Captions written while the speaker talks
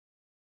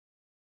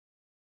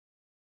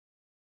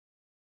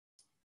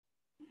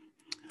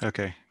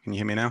Okay, can you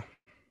hear me now?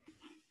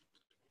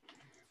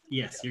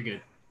 Yes, you're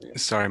good.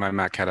 Sorry, my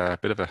Mac had a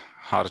bit of a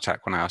heart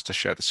attack when I asked to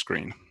share the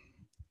screen.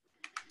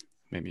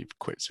 Maybe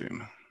quit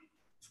Zoom.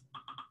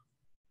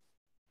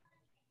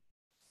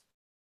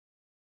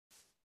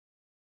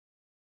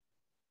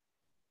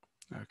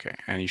 Okay,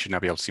 and you should now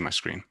be able to see my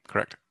screen,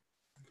 correct?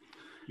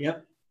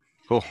 Yep.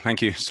 Cool,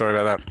 thank you. Sorry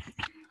about that.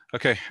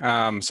 Okay,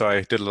 so I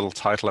did a little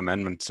title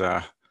amendment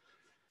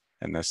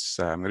in this.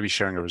 I'm going to be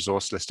sharing a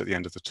resource list at the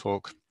end of the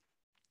talk,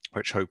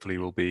 which hopefully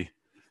will be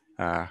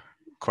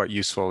quite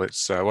useful.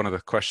 It's one of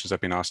the questions I've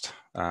been asked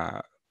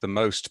the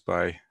most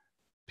by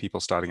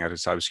people starting out in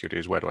cybersecurity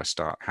is, where do I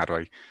start? How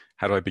do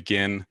I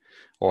begin?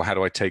 Or how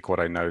do I take what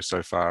I know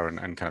so far and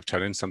kind of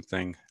turn in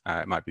something?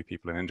 It might be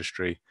people in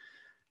industry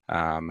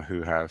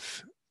who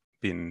have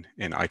been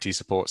in IT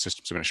support,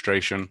 systems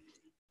administration.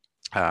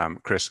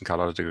 Chris and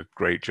Carlotta did a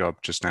great job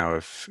just now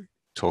of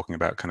talking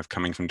about kind of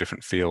coming from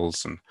different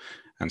fields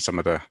and some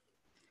of the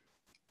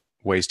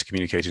ways to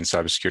communicate in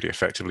cybersecurity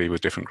effectively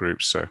with different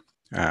groups. So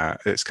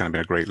it's kind of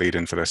been a great lead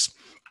in for this.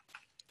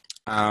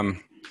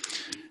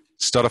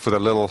 Start off with a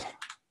little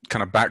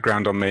kind of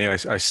background on me.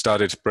 I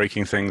started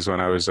breaking things when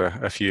I was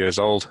a few years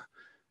old.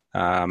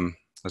 I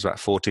was about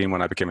 14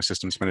 when I became a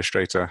systems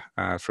administrator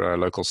for a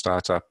local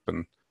startup,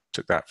 and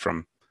took that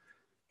from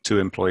 2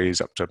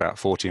 employees up to about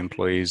 40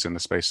 employees in the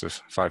space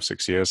of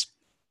 5-6 years.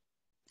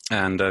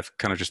 And I've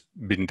kind of just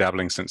been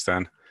dabbling since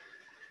then.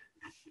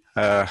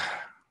 I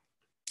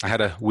had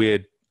a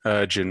weird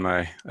urge in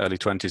my early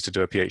 20s to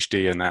do a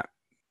PhD, and that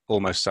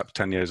almost sucked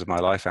 10 years of my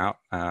life out.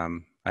 I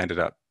ended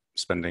up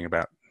spending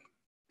about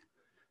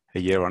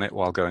a year on it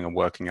while going and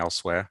working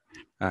elsewhere,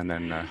 and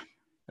then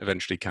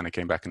eventually kind of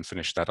came back and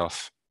finished that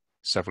off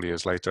several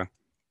years later.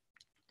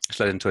 Which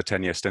led into a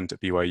 10-year stint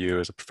at BYU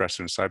as a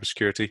professor in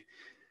cybersecurity,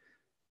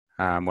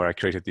 where I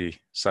created the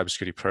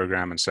cybersecurity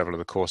program and several of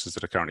the courses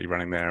that are currently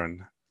running there.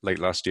 And late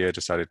last year,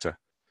 decided to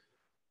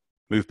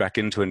move back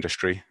into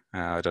industry.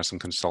 I'd done some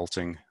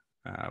consulting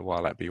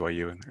while at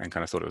BYU and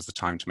kind of thought it was the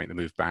time to make the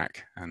move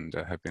back, and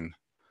have been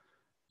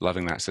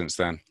loving that since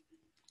then.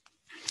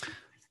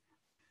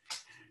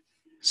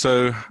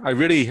 So I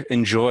really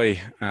enjoy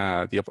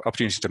the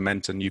opportunity to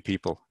mentor new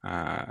people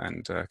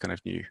and kind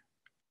of new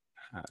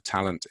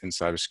talent in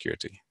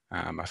cybersecurity.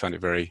 I find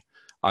it very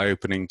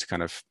eye-opening to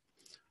kind of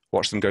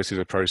watch them go through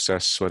the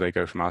process where they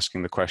go from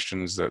asking the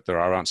questions that there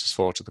are answers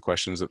for to the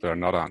questions that there are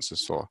not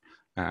answers for,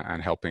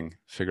 and helping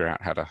figure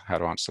out how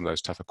to answer some of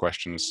those tougher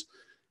questions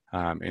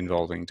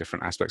involving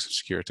different aspects of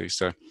security.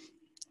 So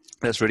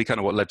that's really kind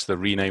of what led to the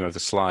rename of the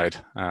slide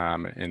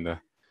in the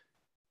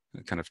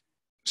kind of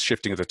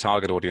shifting of the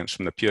target audience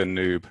from the pure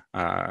noob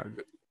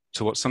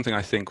to what's something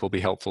I think will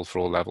be helpful for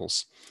all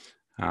levels.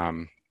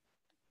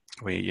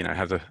 We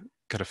have the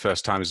kind of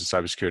first timers in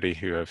cybersecurity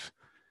who have,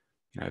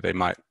 they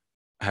might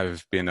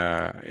have been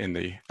in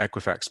the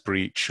Equifax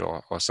breach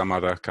or some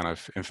other kind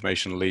of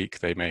information leak.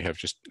 They may have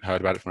just heard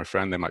about it from a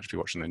friend. They might just be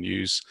watching the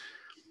news.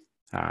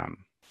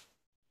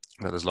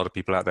 There's a lot of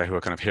people out there who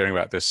are kind of hearing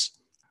about this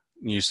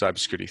new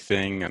cybersecurity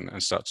thing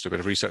and start to do a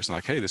bit of research and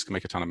like, hey, this can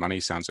make a ton of money,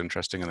 sounds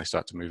interesting, and they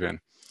start to move in.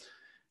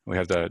 We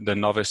have the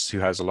novice who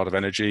has a lot of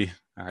energy,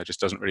 just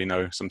doesn't really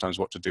know sometimes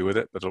what to do with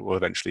it, but will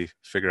eventually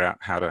figure out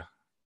how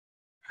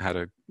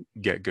to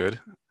get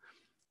good.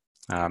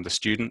 The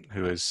student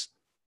who is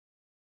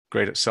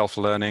great at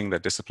self-learning, they're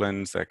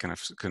disciplined, they kind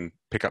of can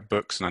pick up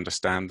books and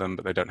understand them,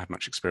 but they don't have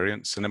much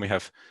experience. And then we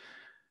have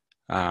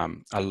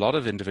a lot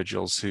of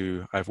individuals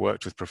who I've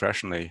worked with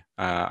professionally.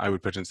 I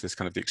would put into this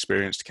kind of the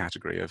experienced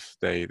category of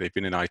they've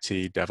been in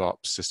IT,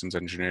 DevOps, systems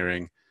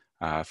engineering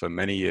for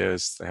many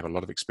years. They have a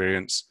lot of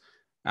experience.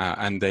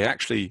 And they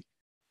actually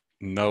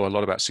know a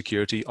lot about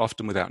security,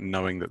 often without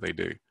knowing that they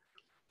do.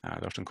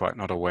 They're often quite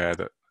not aware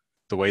that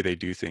the way they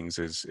do things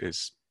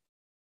is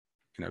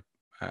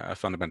a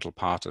fundamental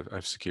part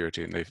of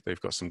security, and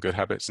they've got some good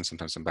habits and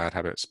sometimes some bad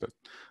habits, but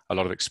a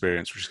lot of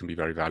experience which can be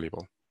very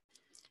valuable.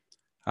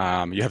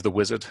 You have the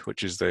wizard,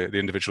 which is the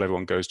individual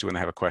everyone goes to when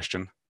they have a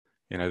question.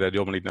 They're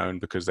normally known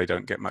because they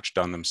don't get much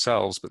done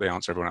themselves, but they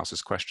answer everyone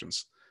else's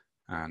questions.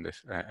 And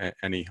if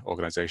any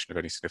organization of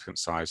any significant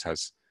size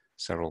has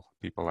several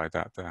people like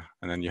that there.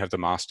 And then you have the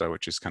master,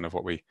 which is kind of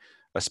what we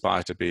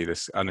aspire to be,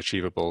 this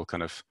unachievable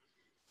kind of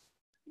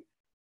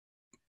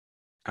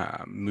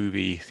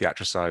movie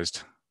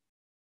theatricized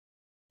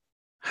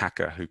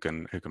hacker who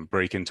can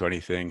break into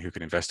anything, who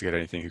can investigate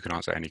anything, who can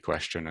answer any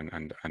question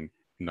and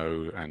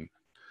know and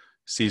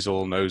sees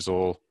all, knows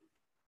all,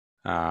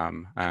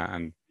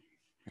 and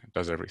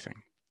does everything.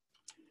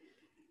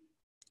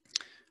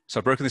 So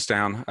I've broken this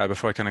down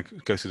before I kind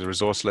of go through the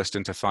resource list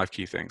into 5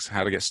 key things: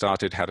 how to get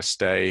started, how to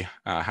stay,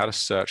 how to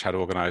search, how to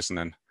organize, and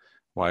then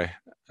why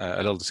a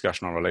little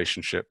discussion on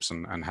relationships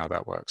and how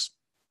that works.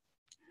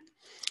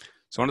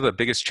 So one of the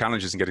biggest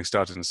challenges in getting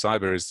started in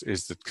cyber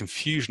is the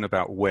confusion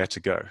about where to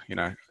go.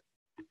 You're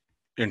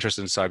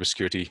interested in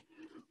cybersecurity,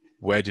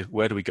 where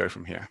do we go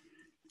from here?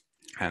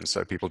 And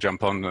so people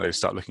jump on and they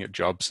start looking at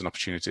jobs and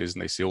opportunities,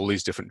 and they see all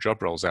these different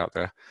job roles out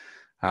there.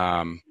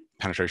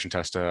 Penetration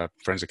tester,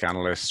 forensic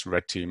analyst,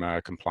 red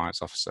teamer,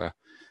 compliance officer.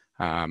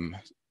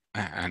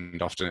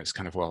 And often it's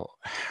kind of, well,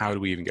 how do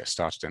we even get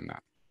started in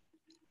that?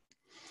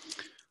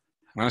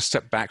 I'm going to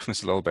step back from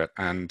this a little bit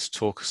and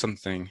talk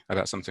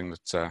about something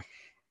that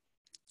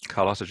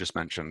Carlotta just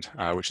mentioned,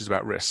 which is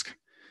about risk.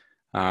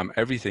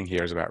 Everything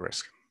here is about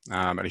risk.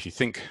 And if you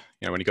think,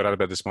 when you got out of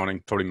bed this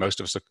morning, probably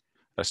most of us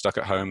are stuck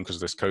at home because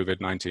of this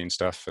COVID-19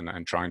 stuff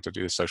and trying to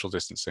do the social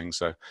distancing.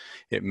 So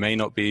it may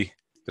not be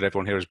that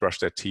everyone here has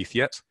brushed their teeth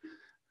yet,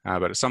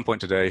 but at some point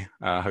today,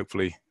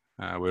 hopefully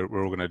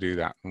we're all going to do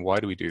that. And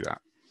why do we do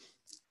that?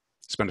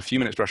 Spend a few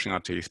minutes brushing our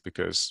teeth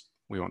because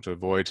we want to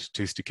avoid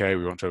tooth decay.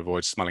 We want to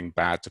avoid smelling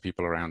bad to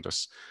people around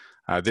us.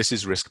 This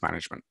is risk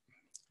management.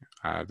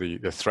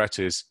 The threat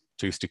is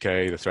tooth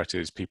decay. The threat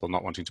is people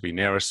not wanting to be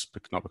near us,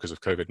 not because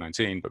of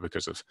COVID-19, but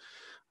because of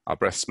our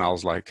breath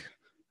smells like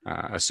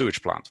a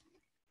sewage plant.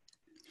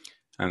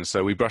 And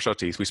so we brush our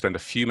teeth. We spend a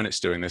few minutes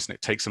doing this, and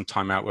it takes some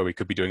time out where we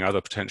could be doing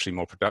other potentially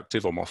more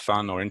productive or more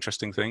fun or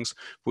interesting things.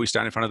 But we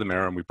stand in front of the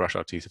mirror and we brush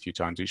our teeth a few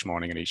times each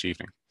morning and each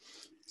evening,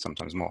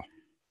 sometimes more.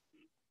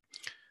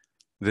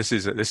 This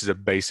is a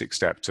basic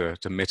step to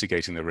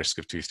mitigating the risk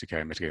of tooth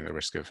decay, mitigating the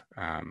risk of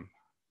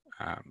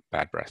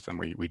bad breath. And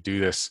we do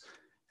this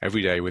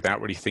every day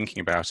without really thinking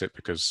about it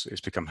because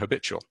it's become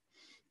habitual.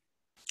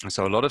 And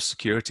so a lot of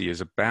security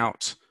is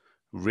about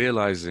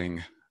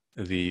realizing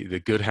the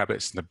good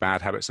habits and the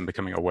bad habits and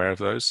becoming aware of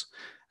those,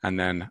 and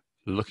then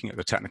looking at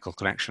the technical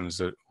connections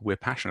that we're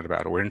passionate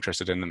about or we're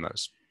interested in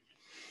those.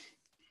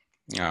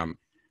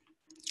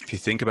 If you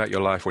think about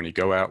your life when you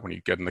go out, when you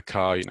get in the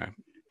car,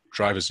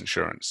 driver's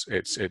insurance,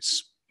 it's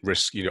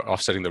risk,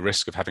 offsetting the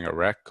risk of having a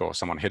wreck or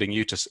someone hitting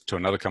you to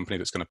another company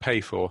that's going to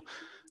pay for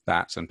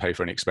that and pay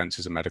for any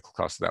expenses and medical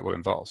costs that will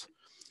involve.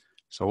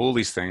 So all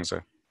these things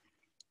are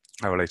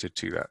related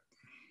to that.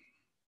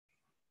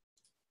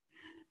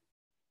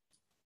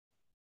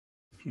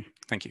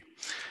 Thank you.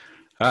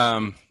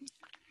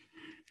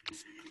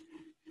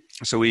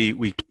 So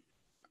we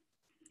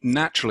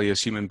naturally,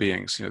 as human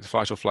beings, the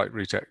fight or flight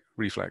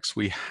reflex,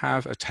 we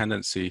have a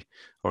tendency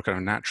or kind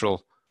of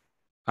natural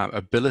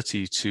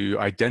ability to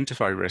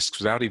identify risks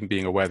without even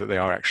being aware that they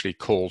are actually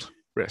called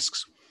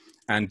risks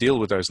and deal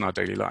with those in our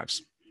daily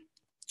lives.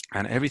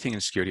 And everything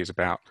in security is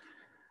about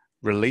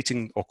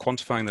relating or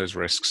quantifying those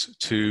risks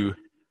to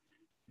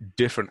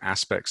different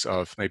aspects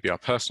of maybe our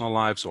personal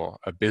lives or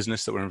a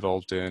business that we're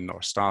involved in or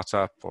a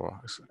startup or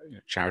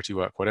charity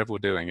work, whatever we're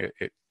doing,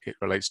 it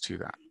relates to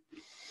that.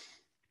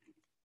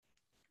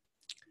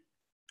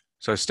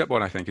 So step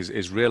one, I think,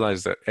 is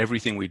realize that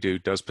everything we do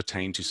does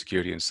pertain to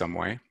security in some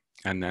way.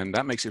 And then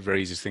that makes it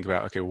very easy to think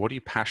about, okay, what are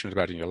you passionate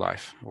about in your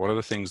life? What are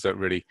the things that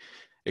really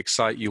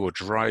excite you or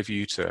drive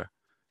you to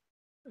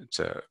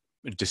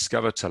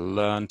discover, to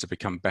learn, to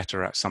become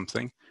better at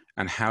something?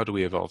 And how do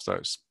we evolve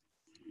those?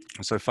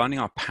 And so finding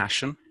our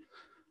passion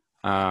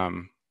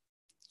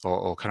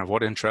or kind of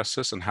what interests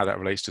us and how that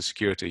relates to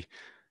security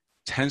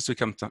tends to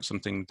become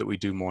something that we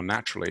do more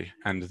naturally.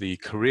 And the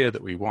career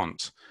that we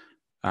want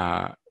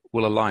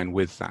will align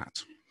with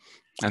that.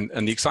 And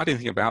the exciting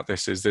thing about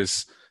this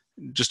is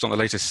just on the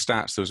latest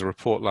stats, there was a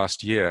report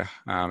last year,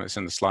 it's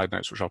in the slide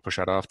notes, which I'll push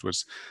out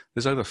afterwards.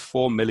 There's over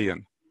 4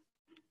 million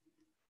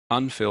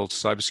unfilled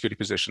cybersecurity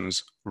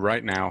positions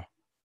right now,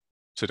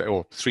 today,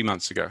 or 3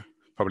 months ago,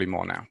 probably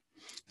more now.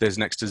 There's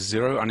next to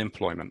zero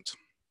unemployment.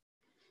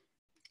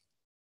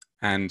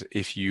 And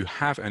if you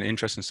have an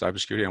interest in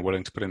cybersecurity and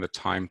willing to put in the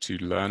time to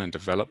learn and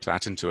develop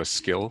that into a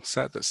skill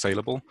set that's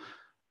saleable,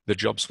 the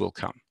jobs will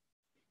come.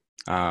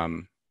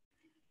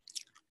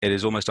 It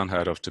is almost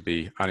unheard of to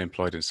be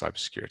unemployed in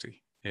cybersecurity.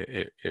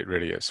 It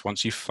really is.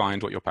 Once you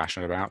find what you're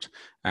passionate about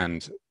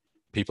and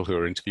people who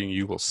are interviewing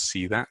you will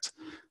see that,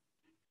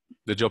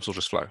 the jobs will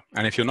just flow.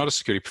 And if you're not a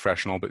security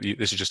professional, but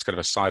this is just kind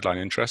of a sideline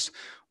interest,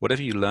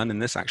 whatever you learn in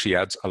this actually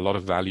adds a lot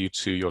of value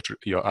to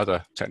your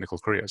other technical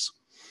careers.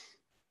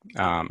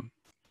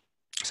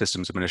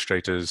 Systems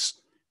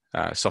administrators,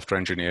 software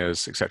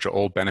engineers, etc.,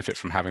 all benefit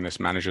from having this.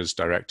 Managers,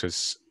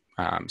 directors,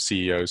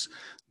 CEOs,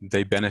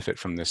 they benefit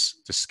from this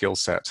skill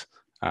set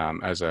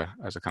as a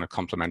kind of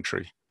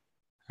complementary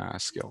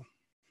skill.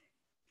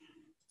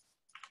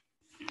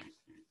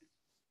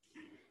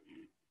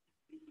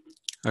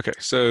 Okay,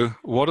 so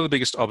what are the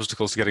biggest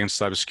obstacles to getting into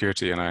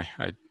cybersecurity? And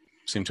I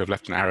seem to have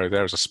left an arrow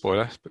there as a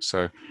spoiler, but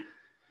so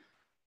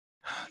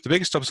the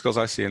biggest obstacles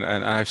I see, and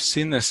I've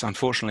seen this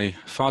unfortunately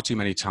far too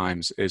many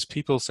times, is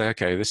people say,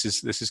 okay, this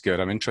is good.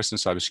 I'm interested in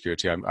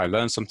cybersecurity. I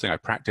learn something, I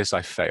practice,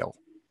 I fail.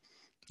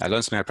 I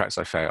learn something, I practice,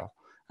 I fail.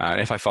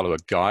 If I follow a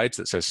guide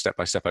that says step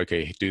by step,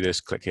 okay, do this,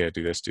 click here,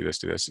 do this,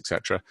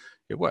 etc.,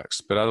 it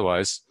works. But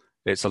otherwise,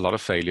 it's a lot of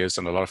failures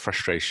and a lot of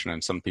frustration,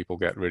 and some people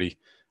get really,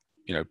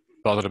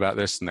 bothered about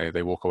this, and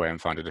they walk away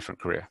and find a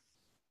different career.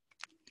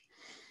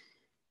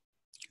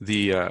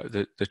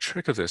 The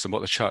trick of this and what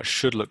the chart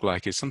should look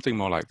like is something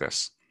more like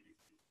this.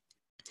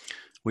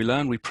 We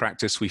learn, we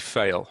practice, we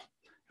fail.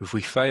 If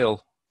we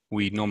fail,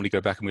 we normally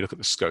go back and we look at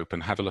the scope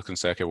and have a look and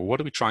say, okay, well,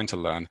 what are we trying to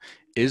learn?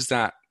 Is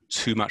that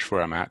too much for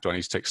where I'm at? Do I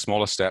need to take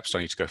smaller steps? Do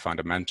I need to go find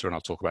a mentor? And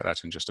I'll talk about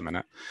that in just a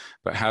minute.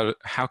 But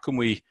how can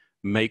we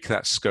make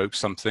that scope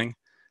something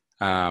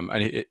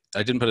I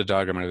didn't put a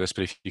diagram into this,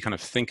 but if you kind of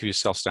think of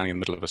yourself standing in the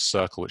middle of a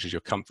circle, which is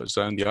your comfort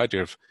zone, the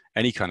idea of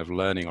any kind of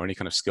learning or any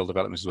kind of skill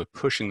development is we're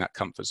pushing that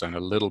comfort zone a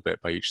little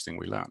bit by each thing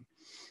we learn.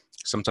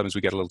 Sometimes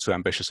we get a little too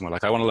ambitious and we're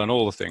like, I want to learn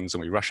all the things,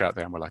 and we rush out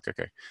there and we're like,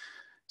 okay,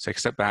 take a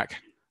step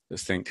back,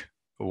 let's think,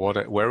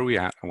 where are we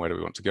at and where do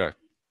we want to go?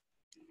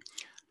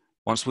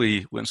 Once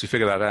we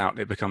figure that out,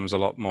 it becomes a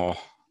lot more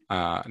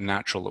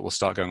natural that we'll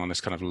start going on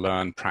this kind of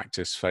learn,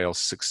 practice, fail,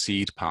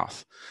 succeed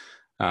path.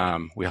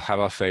 We'll have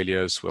our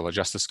failures, we'll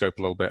adjust the scope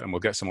a little bit, and we'll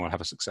get somewhere and have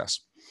a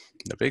success.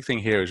 The big thing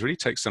here is really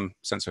take some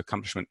sense of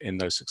accomplishment in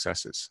those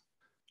successes.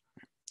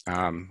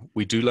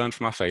 We do learn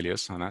from our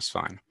failures, and that's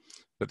fine.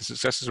 But the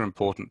successes are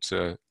important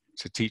to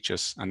teach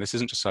us, and this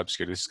isn't just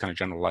cybersecurity, this is kind of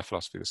general life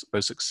philosophy.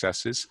 Those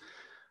successes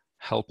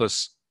help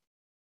us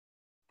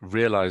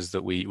realize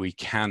that we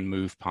can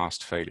move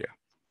past failure.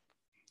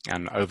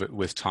 And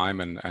with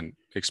time and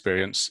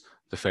experience,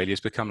 the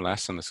failures become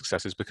less and the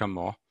successes become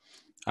more.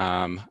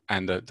 And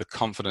the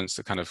confidence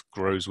that kind of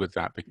grows with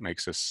that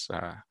makes us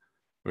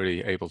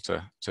really able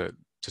to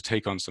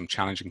take on some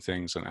challenging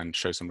things and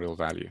show some real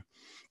value.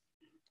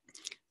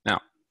 Now,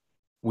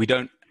 we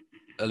don't,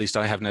 at least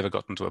I have never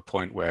gotten to a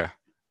point where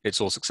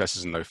it's all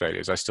successes and no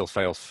failures. I still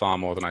fail far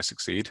more than I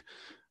succeed,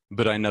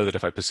 but I know that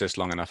if I persist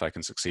long enough, I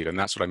can succeed. And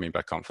that's what I mean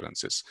by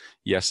confidence. It's,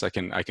 yes, I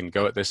can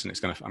go at this and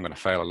I'm going to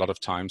fail a lot of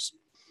times.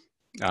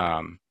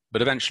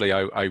 But eventually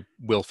I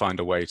will find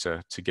a way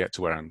to get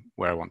to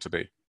where I want to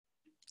be.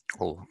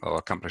 Or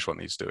accomplish what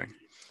needs doing.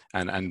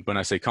 And when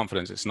I say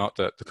confidence, it's not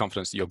the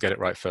confidence that you'll get it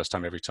right first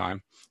time every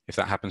time. If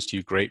that happens to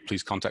you, great,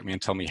 please contact me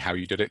and tell me how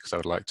you did it, because I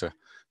would like to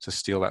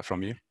steal that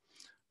from you.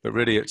 But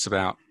really it's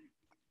about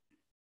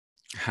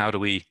how do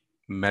we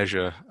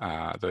measure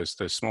those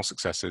small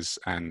successes,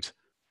 and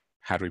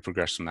how do we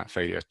progress from that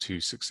failure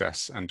to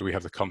success? And do we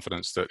have the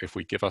confidence that if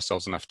we give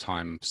ourselves enough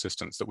time and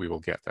persistence that we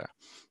will get there?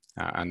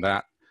 And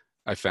that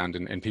I found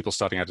in people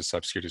starting out in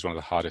cybersecurity is one of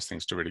the hardest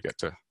things to really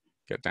get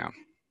down.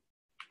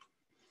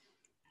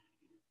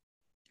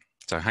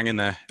 So hang in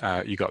there,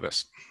 you got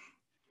this.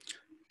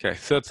 Okay,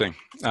 third thing,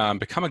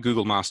 become a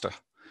Google master.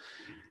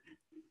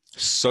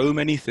 So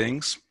many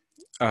things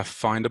are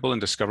findable and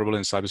discoverable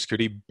in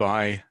cybersecurity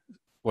by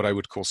what I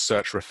would call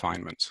search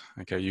refinement.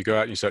 Okay, you go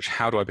out and you search,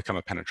 how do I become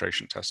a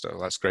penetration tester?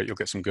 Well, that's great, you'll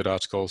get some good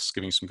articles,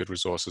 giving you some good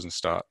resources and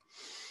start.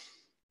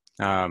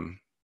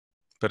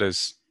 But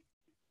as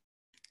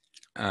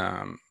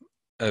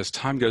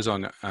time goes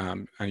on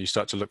and you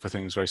start to look for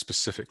things very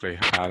specifically,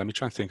 let me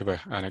try and think of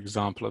an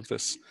example of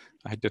this.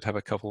 I did have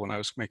a couple when I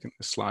was making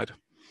this slide.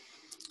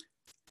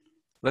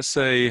 Let's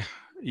say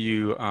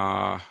you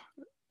are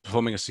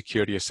performing a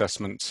security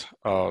assessment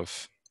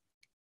of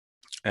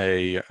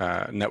a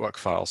network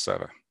file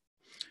server.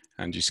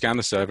 And you scan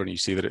the server and you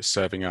see that it's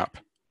serving up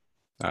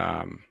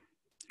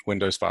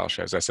Windows file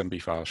shares,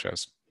 SMB file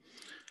shares.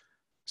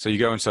 So you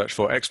go and search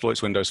for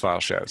exploits Windows file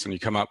shares, and you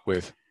come up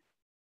with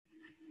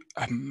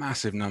a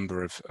massive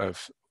number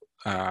of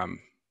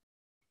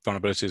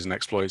vulnerabilities and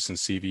exploits and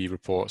CV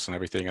reports and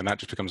everything, and that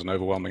just becomes an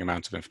overwhelming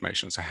amount of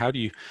information. So how do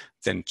you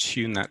then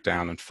tune that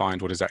down and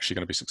find what is actually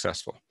going to be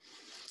successful?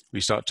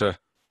 We start to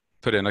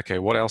put in, okay,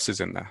 what else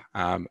is in there?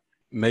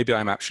 Maybe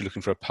I'm actually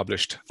looking for a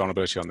published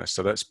vulnerability on this.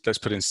 So let's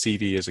put in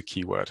CV as a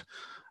keyword.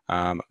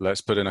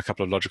 Let's put in a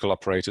couple of logical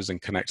operators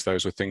and connect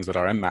those with things that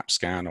our Mmap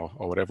scan or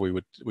whatever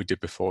we did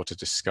before to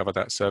discover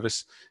that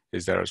service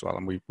is there as well.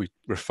 And we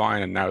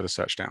refine and narrow the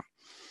search down.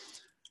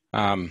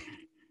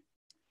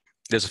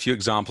 There's a few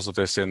examples of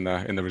this in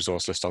the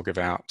resource list I'll give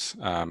out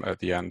at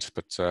the end,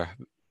 but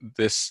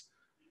this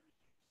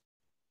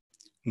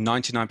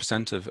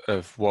 99%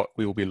 of what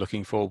we will be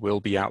looking for will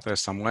be out there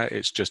somewhere.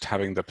 It's just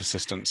having the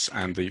persistence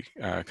and the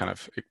kind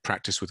of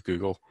practice with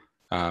Google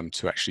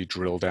to actually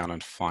drill down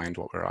and find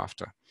what we're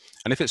after.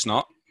 And if it's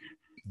not,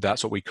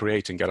 that's what we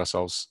create and get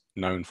ourselves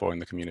known for in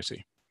the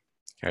community.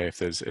 Okay,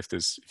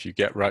 if you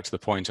get right to the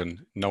point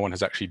and no one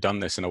has actually done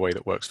this in a way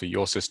that works for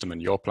your system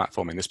and your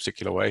platform in this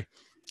particular way,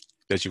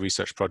 there's your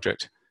research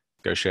project.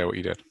 Go share what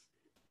you did.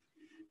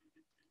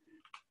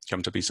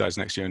 Come to BSides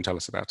next year and tell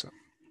us about it.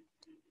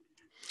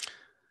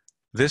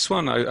 This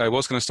one, I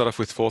was going to start off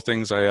with 4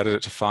 things. I added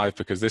it to 5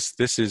 because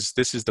this is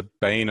the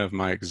bane of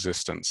my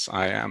existence.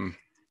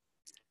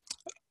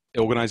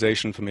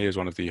 Organization for me is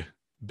one of the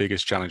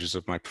biggest challenges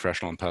of my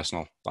professional and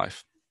personal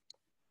life.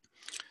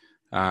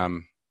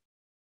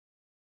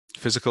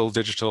 Physical,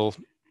 digital,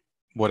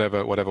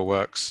 whatever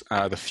works.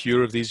 The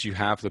fewer of these you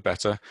have, the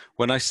better.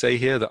 When I say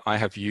here that I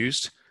have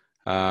used,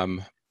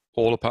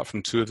 all apart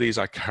from 2 of these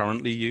I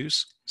currently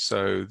use.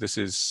 So this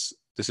is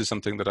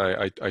something that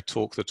I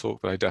talk the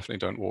talk, but I definitely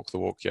don't walk the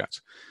walk yet.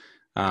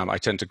 I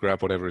tend to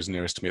grab whatever is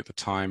nearest to me at the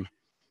time.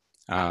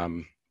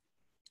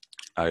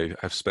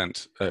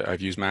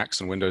 I've used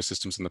Macs and Windows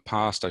systems in the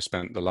past. I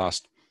spent the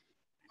last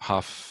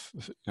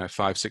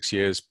 5-6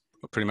 years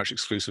pretty much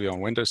exclusively on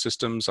Windows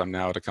systems. I'm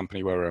now at a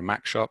company where we're a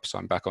Mac shop, so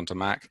I'm back onto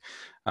Mac.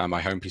 My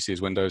home PC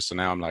is Windows, so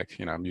now I'm like,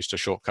 I'm used to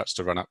shortcuts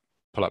to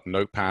pull up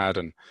Notepad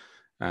and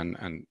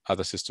and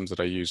other systems that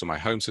I use on my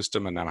home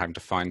system, and now I'm having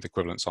to find the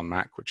equivalents on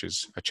Mac, which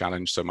is a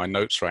challenge. So my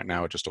notes right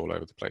now are just all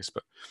over the place,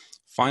 but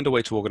find a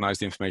way to organize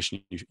the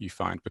information you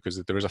find, because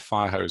there is a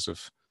fire hose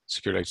of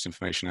security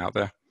information out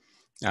there,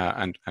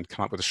 and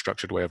come up with a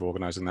structured way of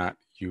organizing that.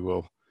 You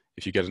will,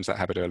 if you get into that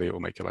habit early, it will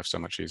make your life so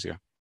much easier.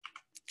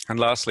 And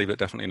lastly, but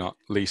definitely not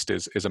least,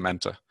 is a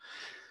mentor.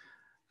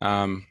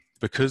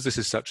 Because this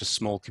is such a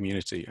small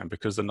community, and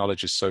because the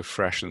knowledge is so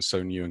fresh and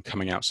so new and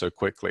coming out so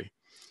quickly,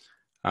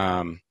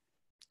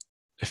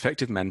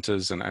 effective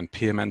mentors and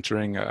peer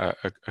mentoring are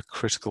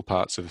critical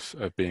parts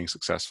of being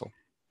successful.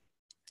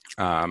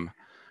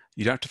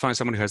 You don't have to find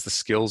someone who has the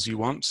skills you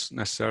want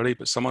necessarily,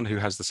 but someone who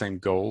has the same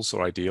goals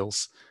or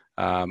ideals,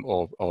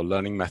 or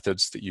learning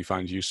methods that you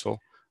find useful.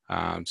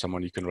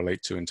 Someone you can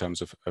relate to in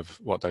terms of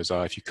what those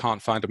are. If you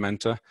can't find a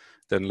mentor,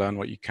 then learn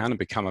what you can and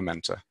become a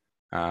mentor,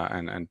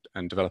 and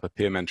develop a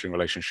peer mentoring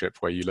relationship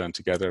where you learn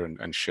together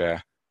and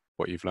share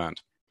what you've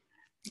learned.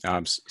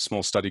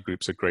 Small study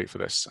groups are great for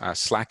this.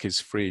 Slack is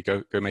free.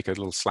 Go make a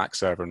little Slack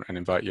server and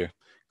invite your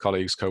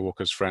colleagues,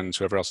 co-workers, friends,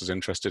 whoever else is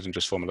interested, and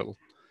just form a little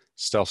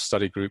stealth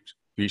study group.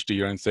 You each do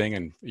your own thing,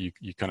 and you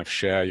kind of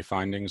share your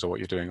findings or what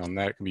you're doing on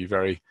there. It can be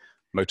very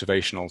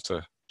motivational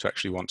to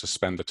actually want to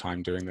spend the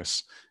time doing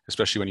this,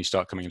 especially when you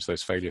start coming into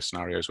those failure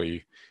scenarios where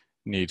you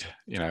need,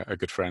 a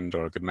good friend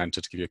or a good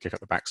mentor to give you a kick up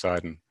the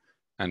backside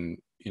and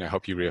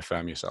help you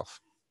reaffirm yourself.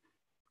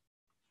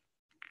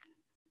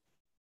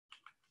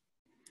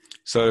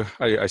 So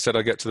I said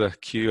I'd get to the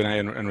Q&A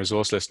and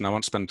resource list, and I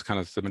want to spend kind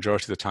of the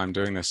majority of the time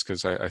doing this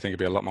because I think it'd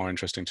be a lot more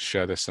interesting to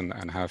share this and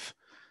have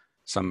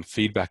some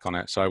feedback on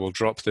it. So I will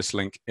drop this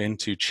link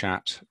into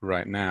chat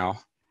right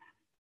now.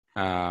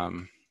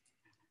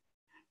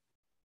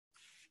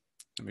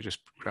 Let me just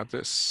grab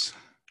this.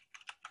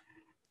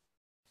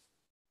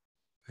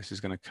 This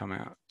is going to come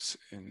out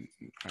in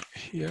right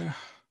here.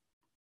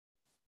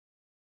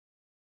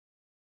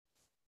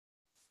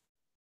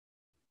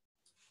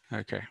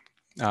 Okay.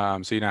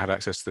 So you now have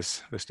access to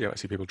this. I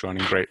see people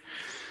joining. Great.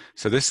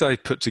 So this I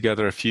put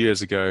together a few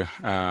years ago.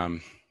 I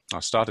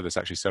started this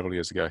actually several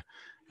years ago,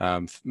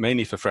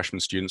 mainly for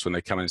freshman students when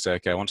they come in and say,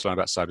 okay, I want to learn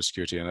about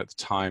cybersecurity. And at the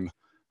time,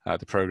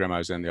 the program I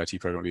was in, the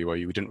IT program at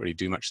BYU, we didn't really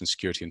do much in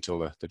security until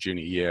the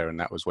junior year, and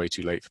that was way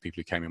too late for people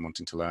who came in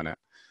wanting to learn it.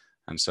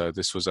 And so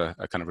this was a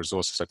kind of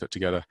resource I put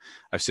together.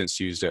 I've since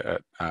used it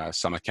at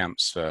summer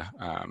camps for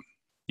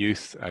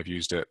youth. I've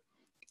used it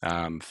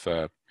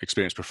for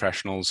experienced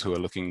professionals who are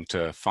looking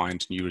to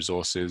find new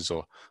resources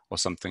or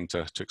something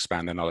to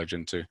expand their knowledge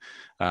into.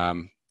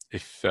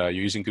 If you're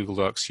using Google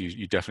Docs,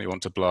 you definitely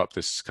want to blow up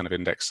this kind of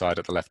index side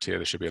at the left here.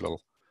 There should be a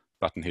little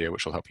button here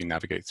which will help you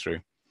navigate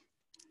through.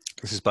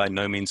 This is by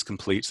no means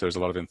complete. So there's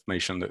a lot of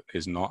information that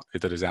is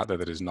out there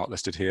that is not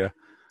listed here.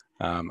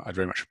 I'd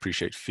very much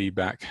appreciate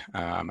feedback.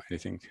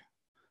 Anything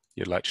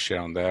you'd like to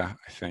share on there,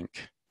 I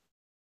think.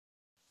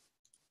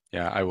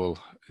 Yeah, I will.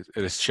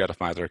 It is shared off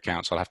my other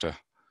account, so I'll have to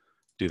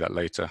do that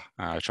later.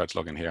 I tried to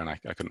log in here and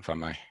I couldn't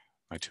find my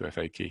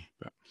 2FA key,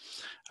 but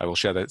I will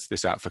share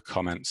this out for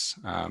comments,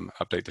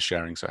 update the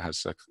sharing so it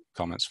has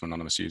comments from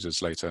anonymous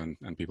users later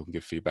and people can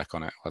give feedback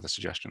on it or other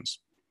suggestions.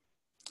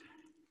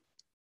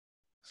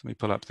 So let me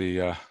pull up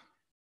the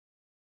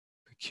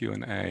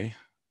Q&A.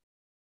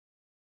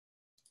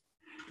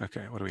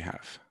 Okay, what do we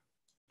have?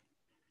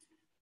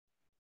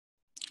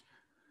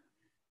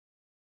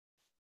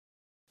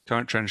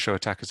 Current trends show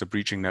attackers are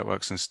breaching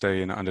networks and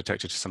stay in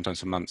undetected sometimes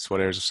for months. What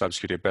areas of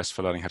cybersecurity are best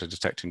for learning how to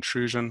detect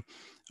intrusion?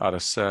 Are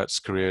there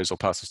certs, careers, or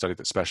parts of study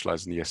that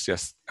specialize in this?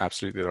 Yes,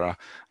 absolutely there are.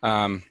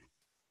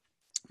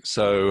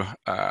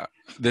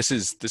 This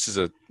is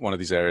one of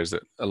these areas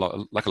that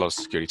like a lot of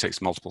security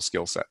takes multiple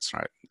skill sets,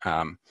 right?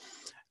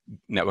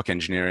 Network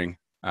engineering,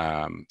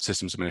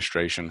 systems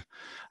administration.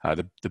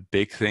 The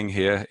big thing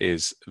here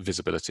is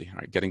visibility,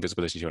 right? Getting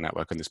visibility to your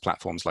network, and there's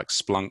platforms like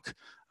Splunk,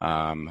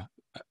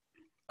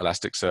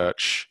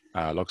 Elasticsearch,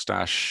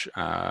 Logstash,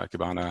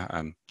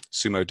 Kibana,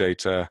 Sumo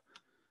Data.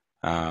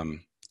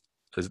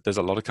 There's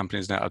a lot of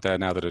companies out there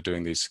now that are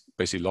doing these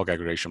basically log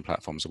aggregation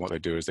platforms, and what they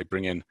do is they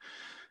bring in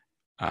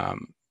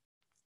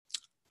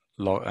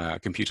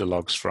computer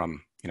logs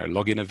from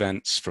login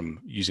events,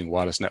 from using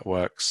wireless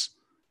networks.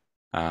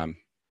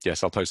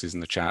 Yes, I'll post these in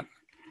the chat.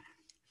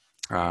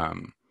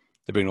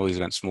 They bring all these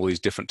events from all these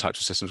different types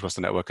of systems across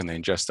the network, and they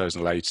ingest those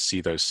and allow you to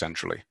see those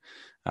centrally,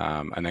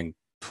 and then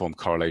perform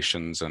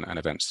correlations and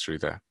events through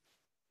there.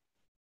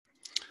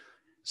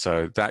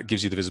 So that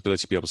gives you the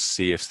visibility to be able to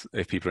see if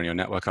people are in your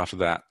network. After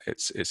that,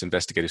 it's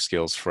investigative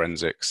skills,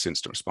 forensics,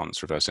 instant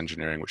response, reverse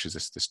engineering, which is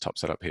this top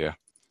setup here,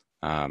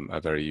 are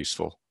very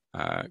useful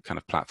kind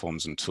of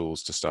platforms and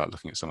tools to start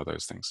looking at some of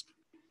those things.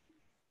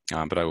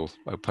 But I'll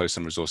post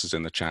some resources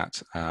in the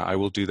chat. I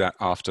will do that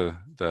after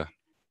the,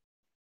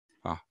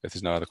 if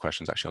there's no other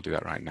questions, actually I'll do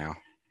that right now.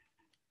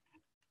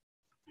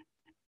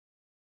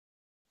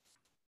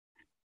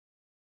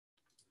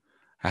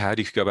 How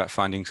do you go about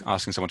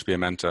asking someone to be a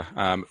mentor?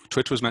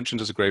 Twitter was mentioned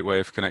as a great way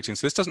of connecting.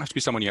 So this doesn't have to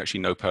be someone you actually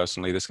know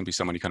personally. This can be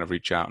someone you kind of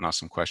reach out and ask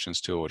some questions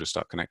to, or just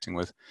start connecting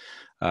with.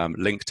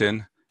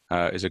 LinkedIn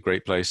is a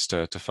great place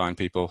to find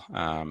people,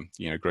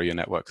 grow your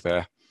network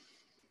there.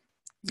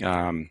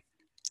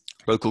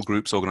 Local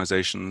groups,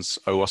 organizations,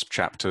 OWASP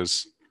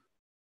chapters,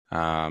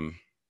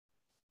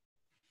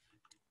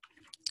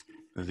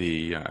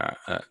 the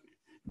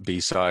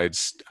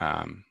BSides,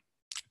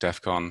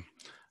 DEF CON.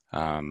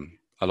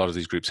 A lot of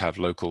these groups have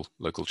local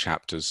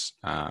chapters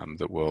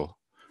that will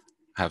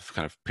have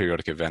kind of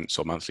periodic events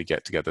or monthly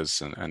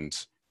get-togethers,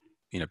 and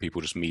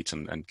people just meet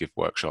and give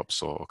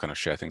workshops or kind of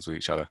share things with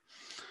each other.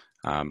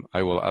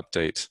 I will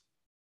update.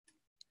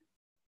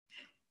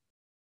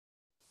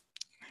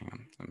 Hang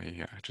on, let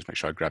me just make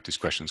sure I grab these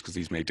questions, because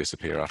these may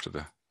disappear after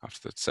the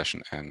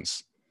session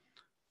ends.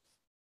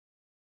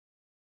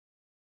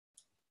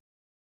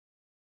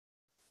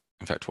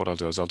 In fact, what I'll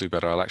do is I'll do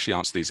better. I'll actually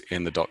answer these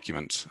in the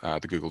document,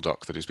 the Google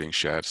Doc that is being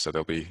shared, so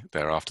they'll be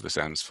there after this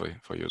ends for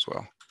you as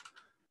well.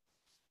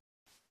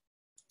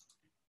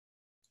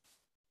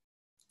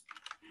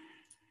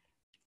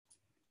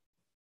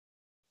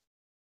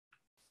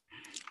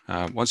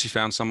 Once you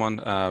found someone,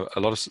 a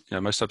lot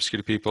of most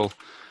cybersecurity people,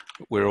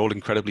 we're all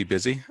incredibly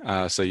busy.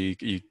 So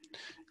you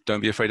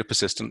don't be afraid of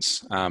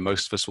persistence.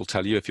 Most of us will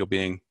tell you if you're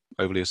being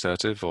overly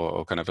assertive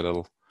or kind of a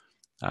little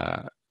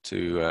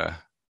too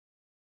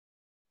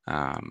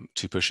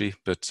pushy.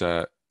 But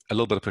a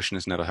little bit of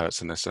pushiness never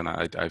hurts in this. And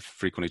I've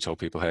frequently told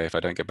people, hey, if I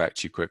don't get back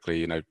to you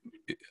quickly,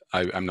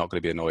 I'm not going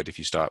to be annoyed if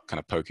you start kind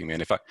of poking me.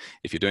 And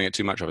if you're doing it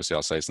too much, obviously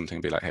I'll say something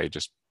and be like, hey,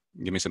 just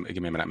give me a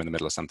minute. I'm in the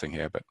middle of something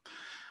here. But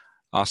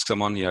ask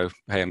someone, hey,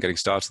 I'm getting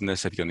started in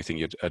this. Have you got anything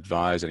you'd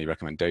advise, any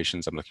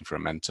recommendations? I'm looking for a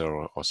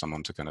mentor or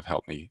someone to kind of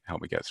help me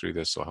get through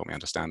this or help me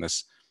understand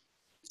this.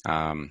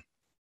 And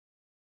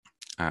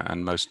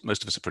most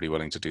of us are pretty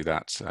willing to do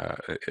that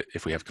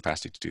if we have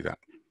capacity to do that.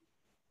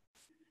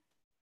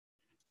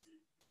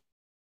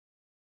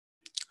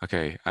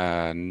 Okay,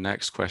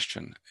 next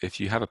question. If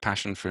you have a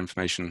passion for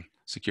information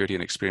security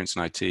and experience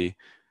in IT,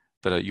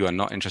 but you are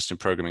not interested in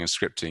programming and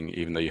scripting,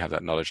 even though you have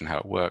that knowledge and how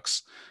it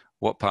works,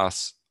 what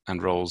paths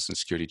and roles in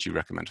security do you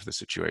recommend for this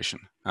situation?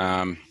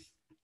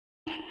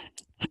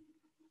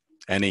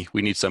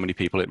 We need so many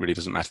people, it really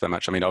doesn't matter that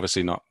much. I mean,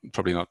 obviously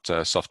probably not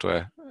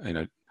software,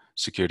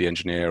 security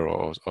engineer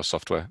or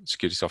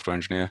security software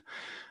engineer,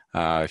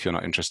 if you're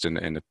not interested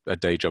in a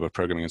day job of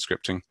programming and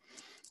scripting.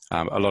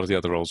 A lot of the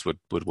other roles would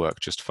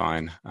work just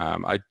fine.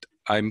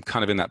 I'm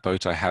kind of in that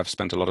boat. I have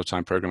spent a lot of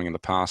time programming in the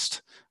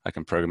past. I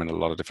can program in a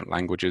lot of different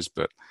languages,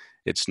 but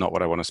it's not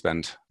what I want to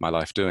spend my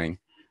life doing.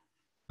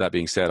 That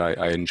being said,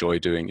 I enjoy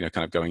doing,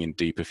 kind of going in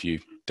deep a few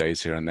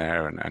days here and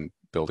there and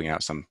building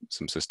out some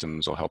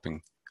systems or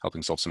helping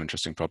solve some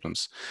interesting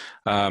problems.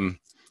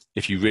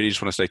 If you really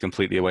just want to stay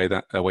completely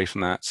away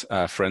from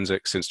that,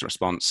 forensics, incident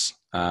response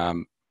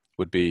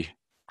would be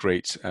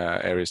great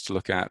areas to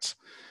look at.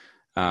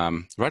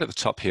 Right at the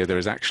top here, there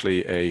is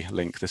actually a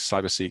link, this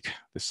CyberSeek,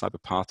 this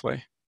cyber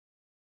pathway.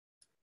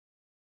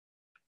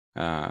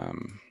 Let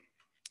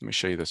me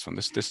show you this one.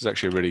 This is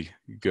actually a really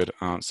good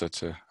answer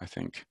to, I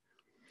think.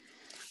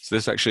 So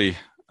this actually,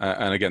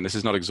 and again, this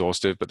is not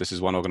exhaustive, but this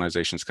is one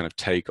organization's kind of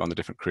take on the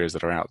different careers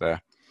that are out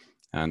there.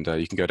 And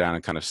you can go down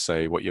and kind of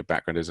say what your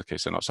background is. Okay,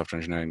 so not software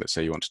engineering, let's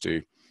say you want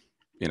to do,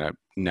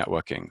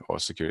 networking or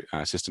security,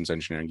 systems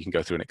engineering. You can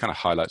go through and it kind of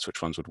highlights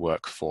which ones would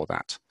work for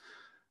that.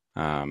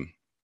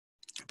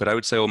 But I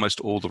would say almost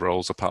all the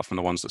roles, apart from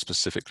the ones that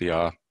specifically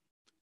are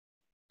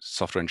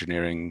software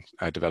engineering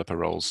developer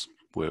roles,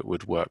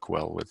 would work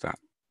well with that.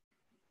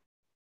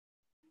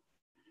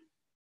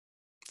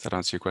 Does that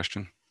answer your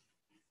question?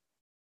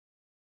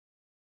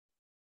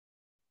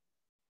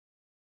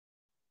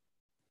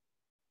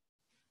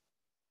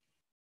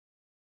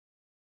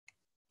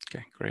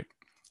 Okay, great.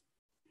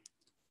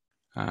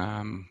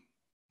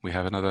 We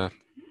have another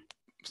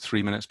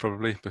 3 minutes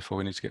probably before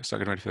we need to get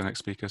started ready for the next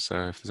speaker.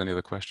 So if there's any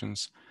other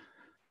questions.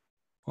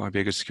 What might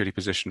be a good security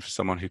position for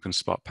someone who can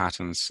spot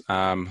patterns?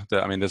 I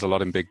mean, there's a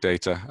lot in big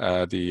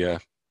data. The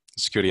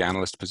security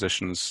analyst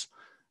positions,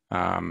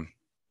 people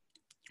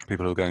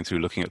who are going through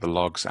looking at the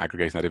logs,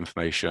 aggregating that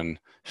information,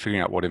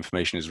 figuring out what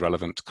information is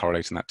relevant,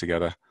 correlating that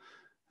together.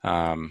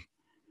 That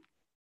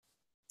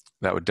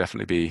would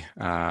definitely be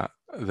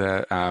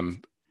there.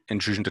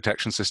 Intrusion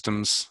detection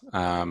systems,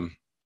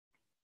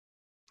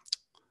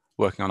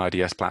 working on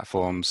IDS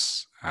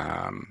platforms,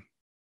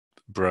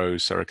 Rowe,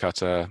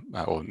 Suricata,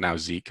 or now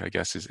Zeek, I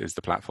guess, is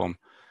the platform,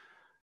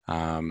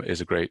 is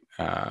a great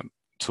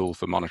tool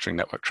for monitoring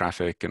network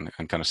traffic and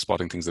kind of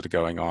spotting things that are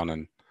going on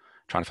and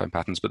trying to find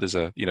patterns. But there's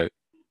a,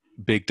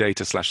 big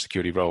data /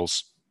 security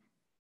roles.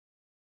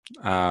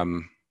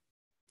 Not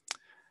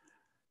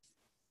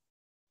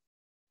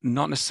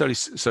necessarily.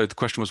 So the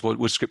question was, would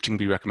scripting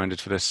be recommended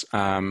for this?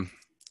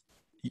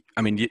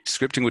 I mean,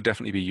 scripting would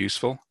definitely be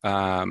useful.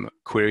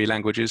 Query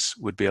languages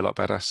would be a lot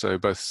better. So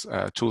both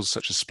tools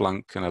such as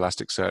Splunk and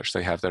Elasticsearch,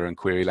 they have their own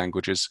query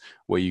languages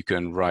where you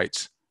can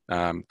write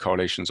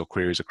correlations or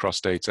queries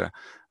across data.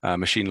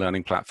 Machine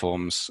learning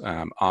platforms,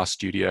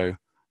 RStudio,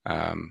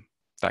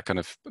 that kind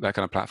of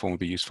platform would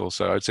be useful.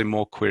 So I'd say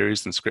more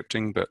queries than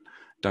scripting, but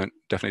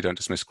definitely don't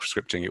dismiss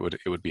scripting.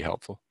 It would be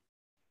helpful.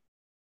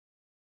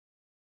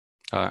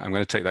 I'm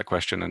going to take that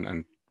question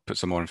and put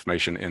some more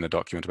information in the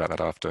document about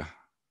that after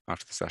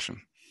the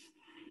session.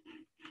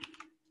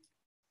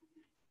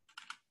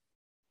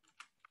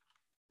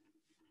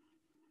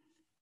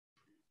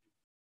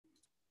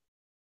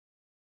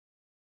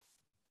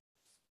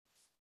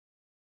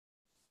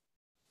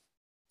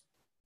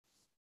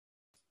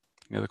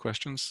 Any other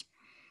questions?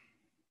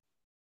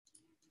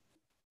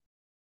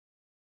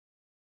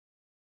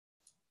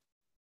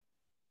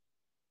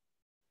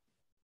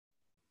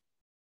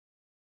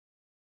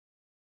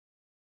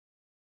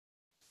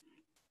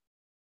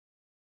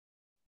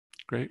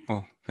 Great.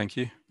 Well, thank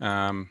you.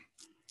 Got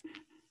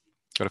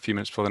a few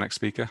minutes before the next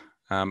speaker.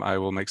 I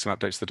will make some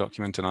updates to the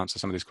document and answer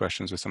some of these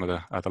questions with some of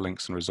the other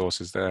links and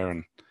resources there.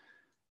 And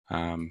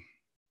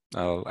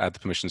I'll add the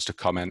permissions to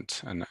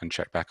comment and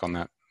check back on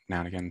that now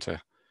and again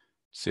to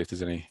see if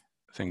there's any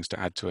things to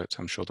add to it.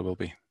 I'm sure there will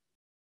be.